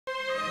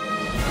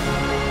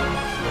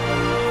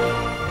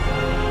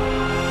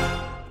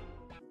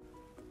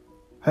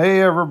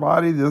Hey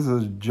everybody, this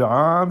is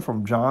John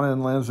from John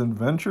and Lynn's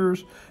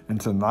Adventures,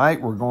 and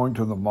tonight we're going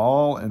to the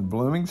mall in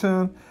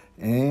Bloomington,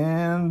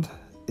 and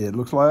it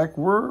looks like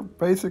we're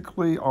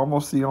basically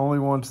almost the only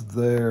ones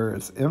there.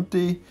 It's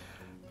empty,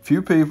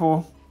 few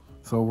people,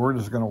 so we're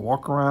just going to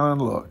walk around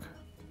and look.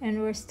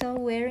 And we're still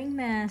wearing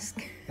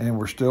masks. And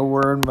we're still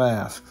wearing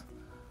masks.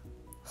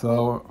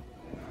 So,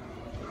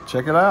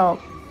 check it out.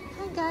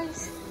 Hi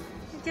guys,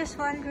 I'm just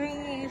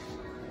wondering if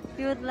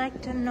you would like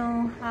to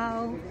know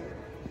how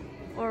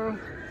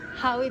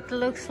it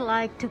looks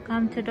like to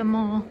come to the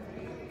mall.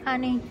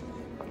 Honey,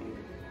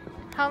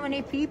 how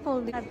many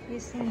people have you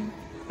seen?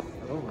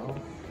 I don't know,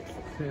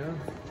 10?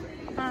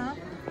 Huh?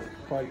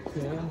 Like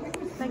 10?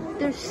 Like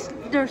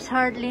there's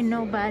hardly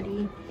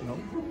nobody. Nope.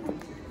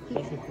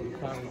 Especially for the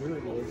time of year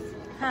it is.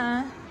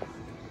 Huh?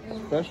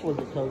 Especially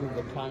because of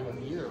the time of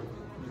year.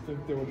 You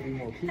think there would be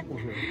more people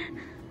here.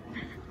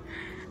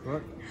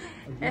 But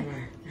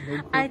again,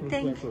 no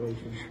Christmas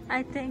decorations.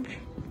 I think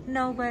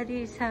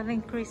nobody is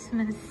having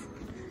Christmas.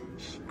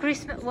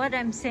 What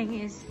I'm saying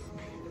is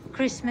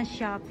Christmas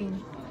shopping.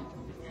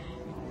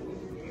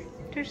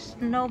 There's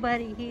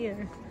nobody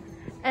here.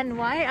 And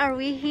why are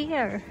we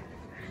here?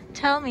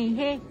 Tell me,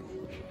 hey.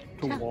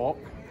 To walk.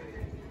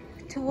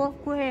 To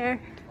walk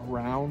where?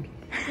 Around.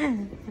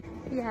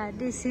 Yeah,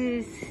 this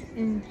is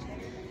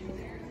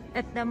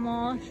at the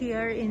mall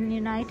here in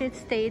United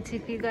States,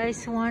 if you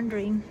guys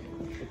wondering.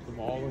 At the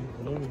mall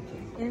in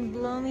Bloomington. In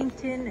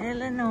Bloomington,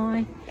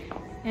 Illinois.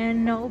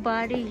 And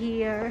nobody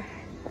here.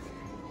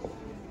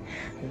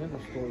 Yeah, the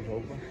store's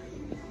open.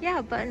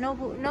 Yeah, but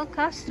no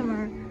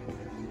customer.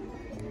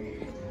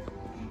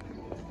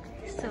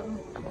 So,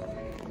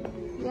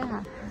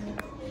 yeah.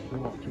 We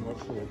want too much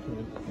for the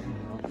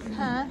kids.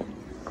 Huh?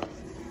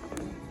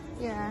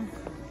 Yeah.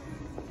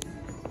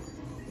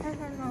 I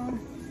don't know.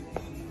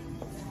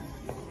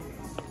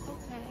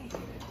 Okay.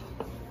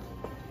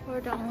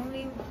 We're the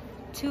only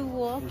two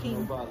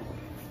walking. Nobody.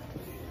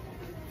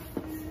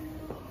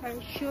 Are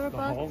you sure The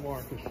about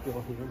Hallmark is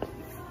still here.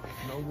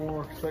 No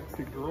more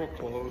sexy girl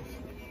clothes.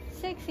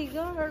 sexy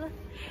girl?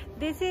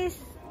 There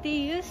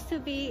used to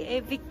be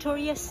a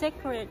Victoria's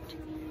Secret.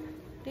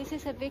 This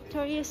is a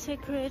Victoria's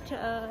Secret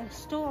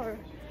store.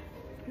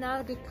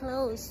 Now they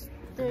closed.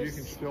 You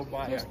can still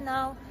buy There's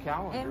now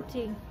calendar.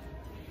 empty.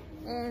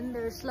 And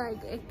there's like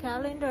a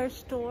calendar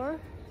store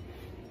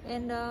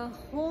and a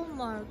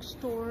Hallmark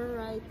store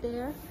right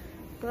there.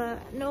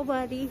 But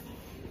nobody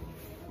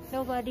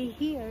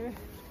here.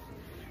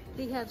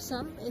 We have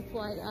some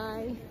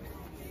FYI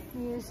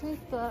music,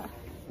 but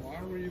Why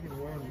are we even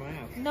wearing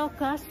masks? no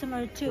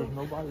customer too. There's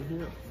nobody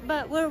here.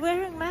 But we're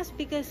wearing masks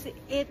because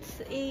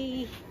it's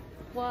a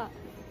what?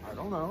 I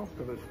don't know,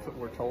 because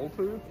we're told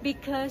to.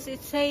 Because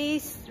it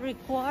says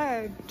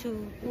required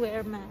to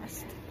wear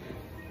masks.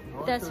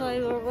 No, That's why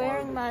we're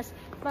wearing masks.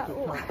 But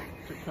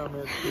to come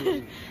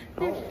into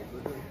cold.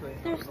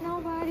 there's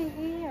nobody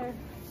here.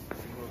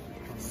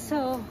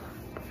 So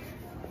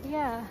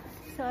yeah,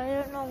 so I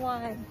don't know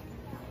why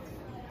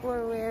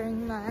we're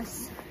wearing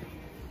masks.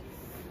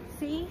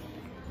 See,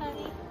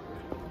 honey?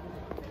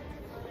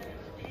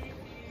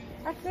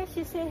 At least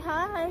you say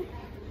hi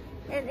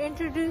and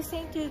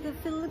introducing to the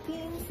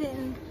Philippines,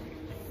 and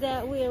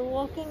that we're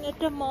walking at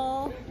the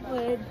mall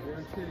with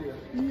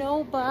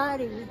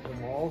nobody. The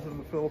malls in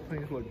the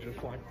Philippines look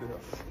just like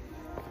this.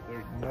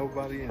 There's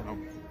nobody in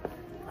them.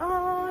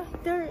 Oh,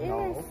 there is.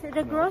 No, The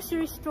no.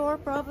 grocery store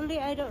probably,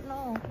 I don't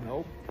know.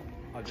 Nope.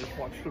 I just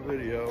watched a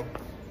video.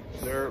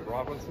 There at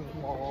Robinson's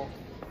Mall.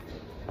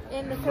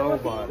 In the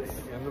Nobody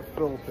Philippines. in the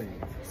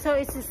Philippines. So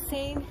it's the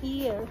same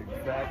here.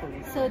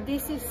 Exactly. So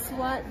this is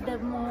what the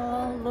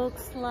mall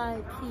looks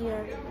like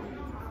here.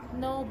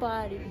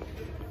 Nobody.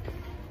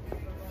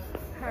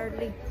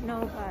 Hardly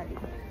nobody.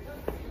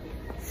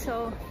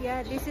 So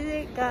yeah, this is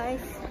it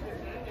guys.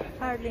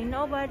 Hardly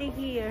nobody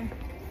here.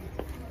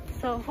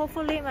 So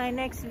hopefully my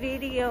next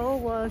video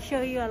will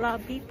show you a lot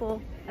of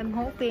people. I'm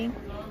hoping.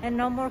 And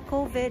no more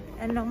COVID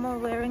and no more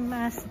wearing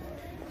masks.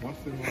 Once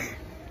in a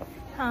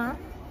Huh?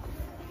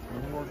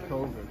 no more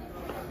COVID.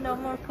 No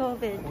more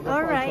COVID. Well,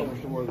 All right.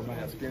 to wear the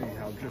mask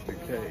anyhow, just in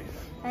case.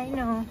 I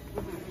know.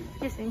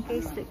 Just in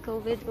case the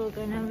COVID will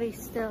gonna be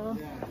still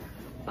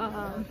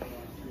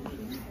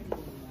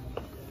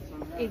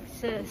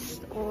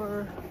exist,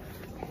 or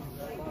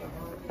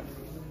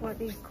what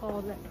do you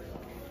call it?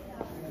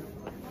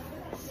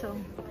 So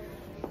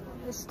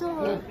the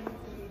store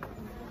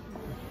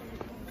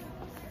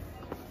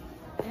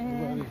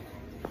and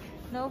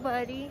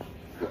nobody.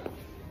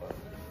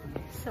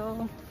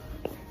 So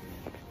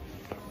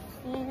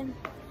and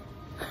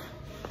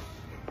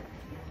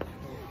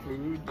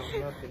Food,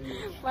 nothing.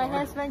 my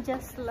husband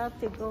just love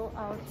to go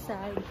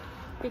outside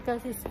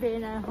because he's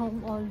been at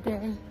home all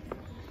day.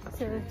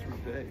 So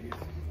 3 days.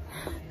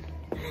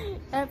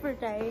 every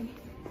day.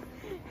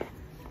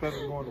 It's better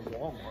than going to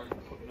Walmart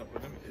and putting up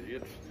with them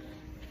idiots.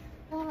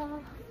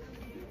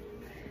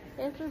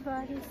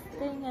 Everybody's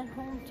staying at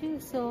home too,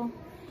 so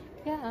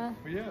yeah.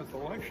 But yeah, it's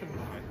election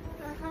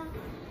night.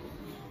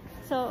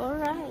 So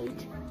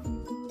alright.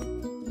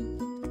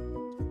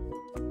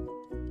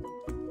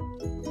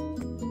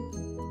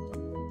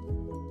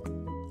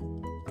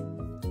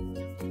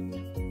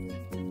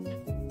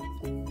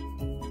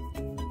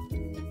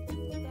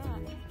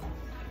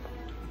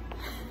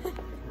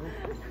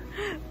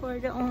 we're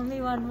the only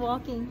one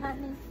walking,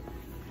 honey.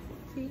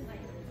 See?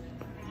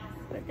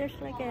 But there's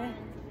like a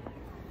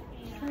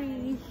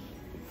tree.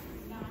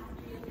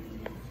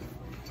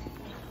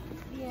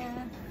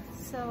 Yeah,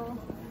 so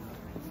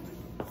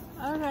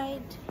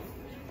alright.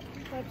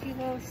 What you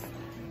guys,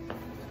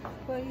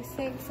 will you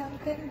say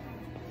something?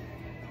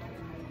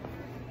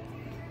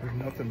 There's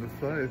nothing to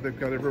say. They've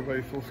got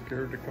everybody so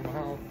scared to come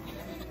out.